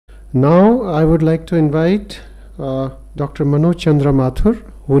Now I would like to invite Dr. MANOJ Mathur,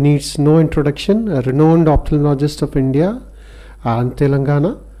 who needs no introduction, a renowned ophthalmologist of India and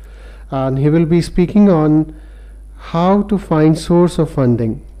Telangana, and he will be speaking on how to find source of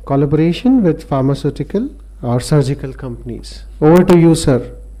funding, collaboration with pharmaceutical or surgical companies. Over to you,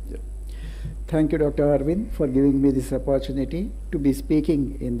 sir. Thank you, Dr. Arvind, for giving me this opportunity to be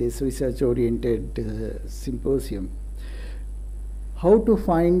speaking in this research-oriented symposium. How to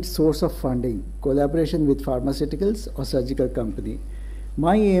find source of funding, collaboration with pharmaceuticals or surgical company.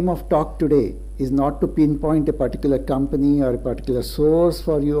 My aim of talk today is not to pinpoint a particular company or a particular source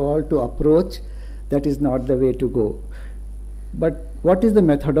for you all to approach. That is not the way to go. But what is the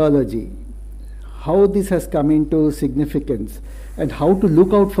methodology? How this has come into significance and how to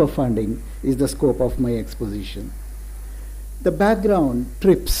look out for funding is the scope of my exposition. The background,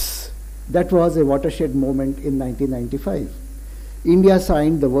 TRIPS, that was a watershed moment in 1995. India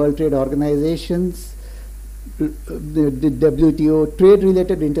signed the World Trade Organization's, the WTO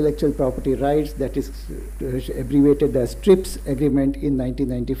Trade-Related Intellectual Property Rights, that is abbreviated as TRIPS agreement in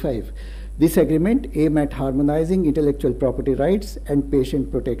 1995. This agreement aimed at harmonizing intellectual property rights and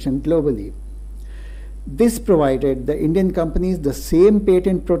patient protection globally. This provided the Indian companies the same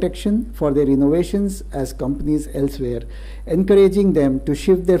patent protection for their innovations as companies elsewhere, encouraging them to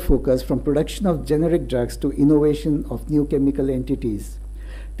shift their focus from production of generic drugs to innovation of new chemical entities.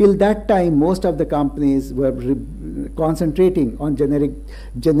 Till that time, most of the companies were concentrating on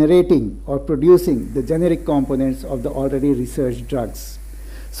generating or producing the generic components of the already researched drugs.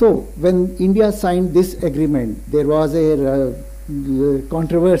 So, when India signed this agreement, there was a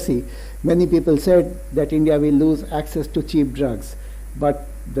controversy. Many people said that India will lose access to cheap drugs, but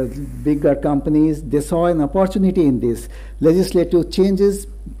the bigger companies, they saw an opportunity in this. Legislative changes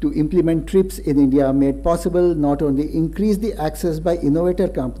to implement TRIPS in India made possible not only increase the access by innovator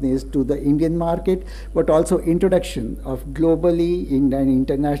companies to the Indian market, but also introduction of globally and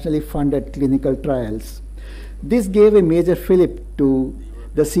internationally funded clinical trials. This gave a major fillip to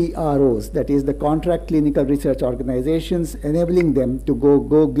the CROs, that is the contract clinical research organizations, enabling them to go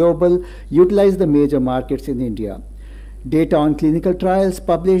global, utilize the major markets in India. Data on clinical trials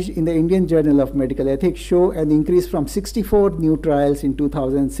published in the Indian Journal of Medical Ethics show an increase from 64 new trials in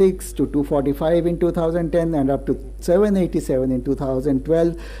 2006 to 245 in 2010 and up to 787 in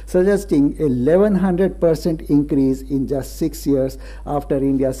 2012, suggesting a 1100% increase in just 6 years after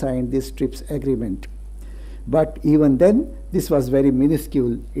India signed this TRIPS agreement. But even then, this was very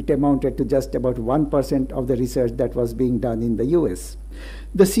minuscule. It amounted to just about 1% of the research that was being done in the US.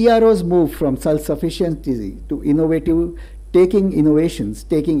 The CROs moved from self-sufficiency to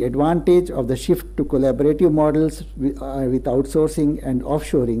taking advantage of the shift to collaborative models with outsourcing and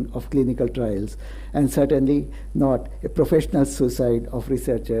offshoring of clinical trials, and certainly not a professional suicide of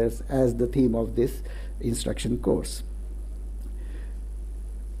researchers as the theme of this instruction course.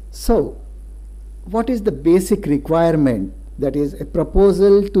 So, what is the basic requirement? That is a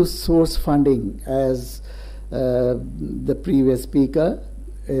proposal to source funding, as the previous speaker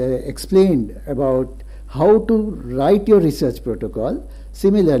explained about how to write your research protocol.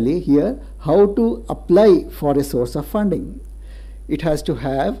 Similarly here, how to apply for a source of funding. It has to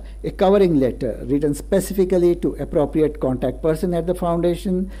have a covering letter written specifically to appropriate contact person at the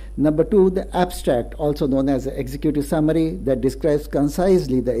foundation. Number 2, the abstract, also known as the executive summary, that describes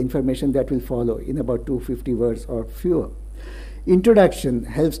concisely the information that will follow in about 250 words or fewer. Introduction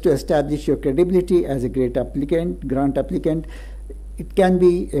helps to establish your credibility as a grant applicant. It can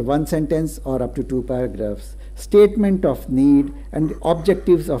be a 1 sentence or up to 2 paragraphs. Statement of need and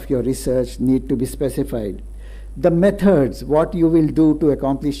objectives of your research need to be specified. The methods, what you will do to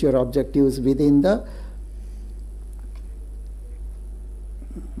accomplish your objectives within the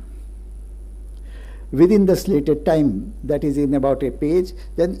slated time, that is in about a page.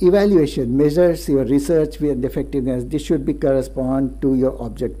 Then evaluation measures your research and effectiveness. This should be correspond to your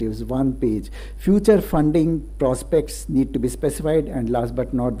objectives, 1 page. Future funding prospects need to be specified, and last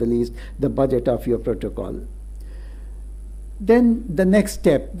but not the least, the budget of your protocol. Then the next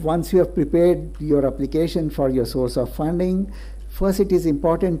step, once you have prepared your application for your source of funding, first it is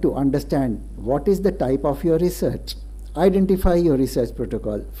important to understand what is the type of your research. Identify your research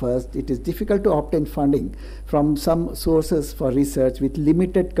protocol. First, it is difficult to obtain funding from some sources for research with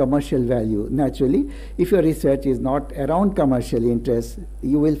limited commercial value. Naturally, if your research is not around commercial interests,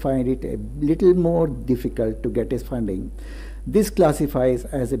 you will find it a little more difficult to get funding. This classifies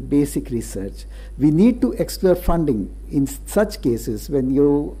as a basic research. We need to explore funding in such cases when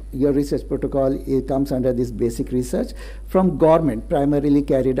your research protocol comes under this basic research from government, primarily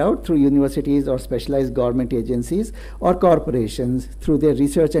carried out through universities or specialized government agencies or corporations through their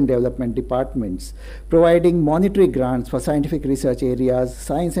research and development departments, providing monetary grants for scientific research areas,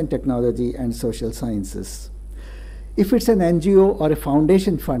 science and technology, and social sciences. If it's an NGO or a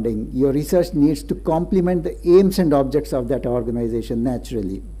foundation funding, your research needs to complement the aims and objects of that organization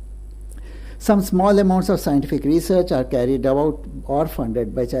naturally. Some small amounts of scientific research are carried out or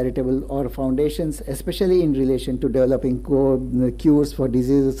funded by charitable or foundations, especially in relation to developing cures for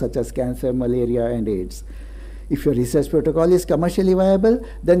diseases such as cancer, malaria, and AIDS. If your research protocol is commercially viable,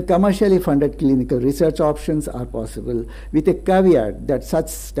 then commercially funded clinical research options are possible, with a caveat that such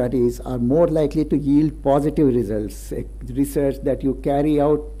studies are more likely to yield positive results. Research that you carry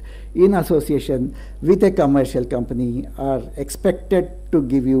out in association with a commercial company are expected to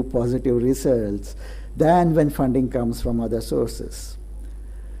give you positive results than when funding comes from other sources.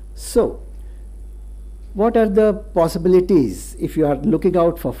 So, what are the possibilities if you are looking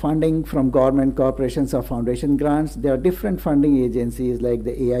out for funding from government, corporations, or foundation grants? There are different funding agencies like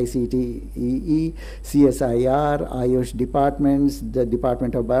the AICTE, CSIR, AIOC departments, the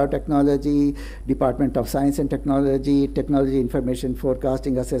Department of Biotechnology, Department of Science and Technology, Technology Information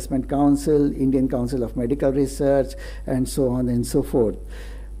Forecasting Assessment Council, Indian Council of Medical Research, and so on and so forth.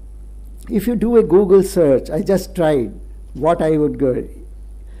 If you do a Google search, I just tried what I would go.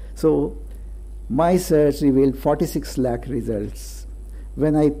 So, my search revealed 46 lakh results.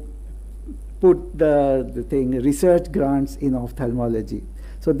 When I put the thing, research grants in ophthalmology.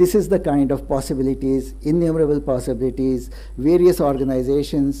 So this is the kind of possibilities, innumerable possibilities, various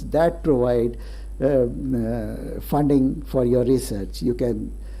organizations that provide funding for your research. You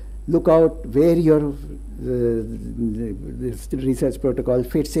can look out where your research protocol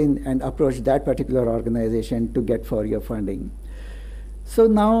fits in and approach that particular organization to get for your funding. So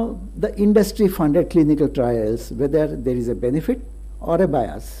now the industry-funded clinical trials, whether there is a benefit or a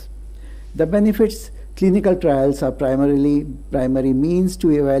bias. The benefits, clinical trials are primary means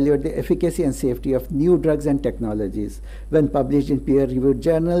to evaluate the efficacy and safety of new drugs and technologies. When published in peer-reviewed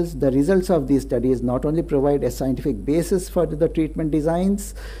journals, the results of these studies not only provide a scientific basis for the treatment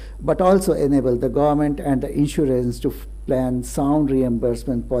designs, but also enable the government and the insurance to plan sound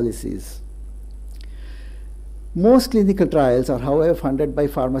reimbursement policies. Most clinical trials are, however, funded by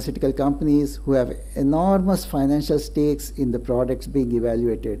pharmaceutical companies who have enormous financial stakes in the products being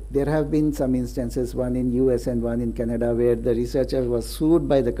evaluated. There have been some instances, one in US and one in Canada, where the researcher was sued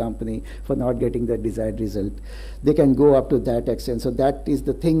by the company for not getting the desired result. They can go up to that extent. So that is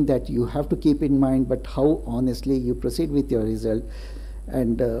the thing that you have to keep in mind, but how honestly you proceed with your result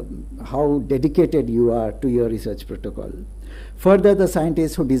and how dedicated you are to your research protocol. Further, the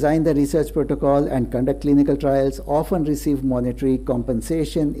scientists who design the research protocol and conduct clinical trials often receive monetary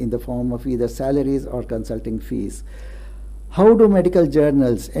compensation in the form of either salaries or consulting fees. How do medical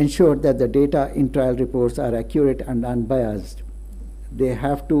journals ensure that the data in trial reports are accurate and unbiased? They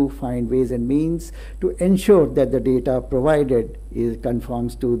have to find ways and means to ensure that the data provided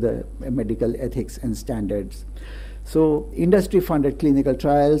conforms to the medical ethics and standards. So industry-funded clinical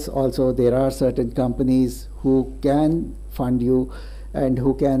trials, also there are certain companies who can fund you and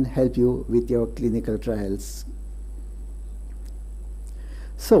who can help you with your clinical trials.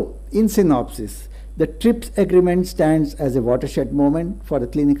 So, in synopsis, the TRIPS agreement stands as a watershed moment for the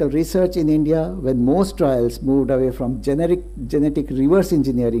clinical research in India when most trials moved away from genetic reverse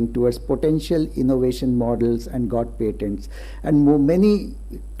engineering towards potential innovation models and got patents. And many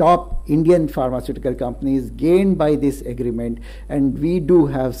top Indian pharmaceutical companies gained by this agreement, and we do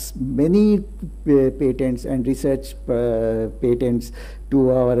have many patents and research patents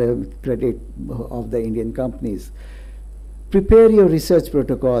to our credit of the Indian companies. Prepare your research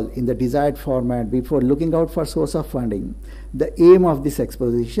protocol in the desired format before looking out for source of funding. The aim of this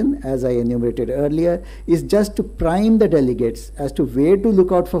exposition, as I enumerated earlier, is just to prime the delegates as to where to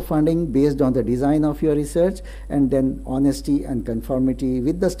look out for funding based on the design of your research, and then honesty and conformity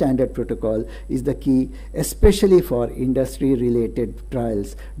with the standard protocol is the key, especially for industry-related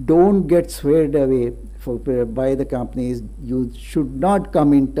trials. Don't get swayed away by the companies. You should not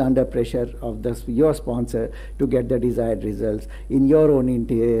come in under pressure of your sponsor to get the desired results in your own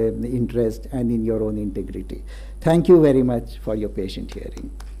interest and in your own integrity. Thank you very much for your patient hearing.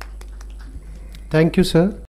 Thank you, sir.